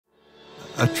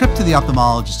A trip to the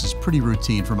ophthalmologist is pretty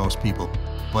routine for most people,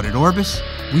 but at Orbis,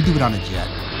 we do it on a jet.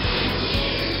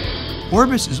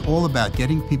 Orbis is all about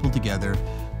getting people together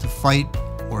to fight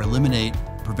or eliminate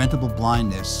preventable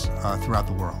blindness throughout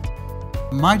the world.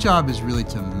 My job is really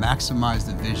to maximize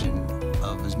the vision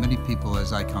of as many people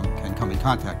as I can come in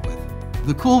contact with.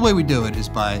 The cool way we do it is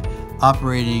by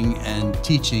operating and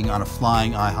teaching on a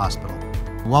flying eye hospital.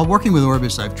 While working with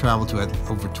Orbis, I've traveled to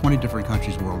over 20 different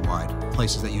countries worldwide,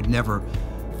 places that you'd never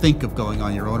think of going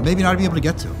on your own, or maybe not be able to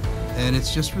get to. And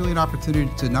it's just really an opportunity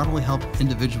to not only help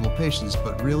individual patients,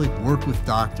 but really work with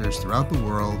doctors throughout the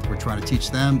world. We're trying to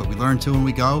teach them, but we learn too when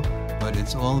we go. But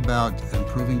it's all about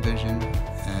improving vision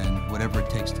and whatever it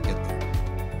takes to get there.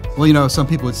 Well, you know, some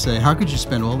people would say, how could you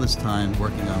spend all this time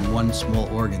working on one small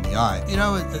organ, the eye? You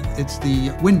know, it's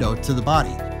the window to the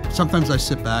body. Sometimes I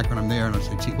sit back when I'm there and I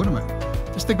say, gee, what am I?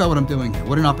 Just think about what I'm doing here.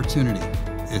 What an opportunity.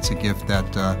 It's a gift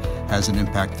that has an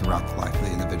impact throughout the life of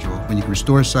the individual. When you can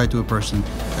restore sight to a person,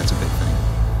 that's a big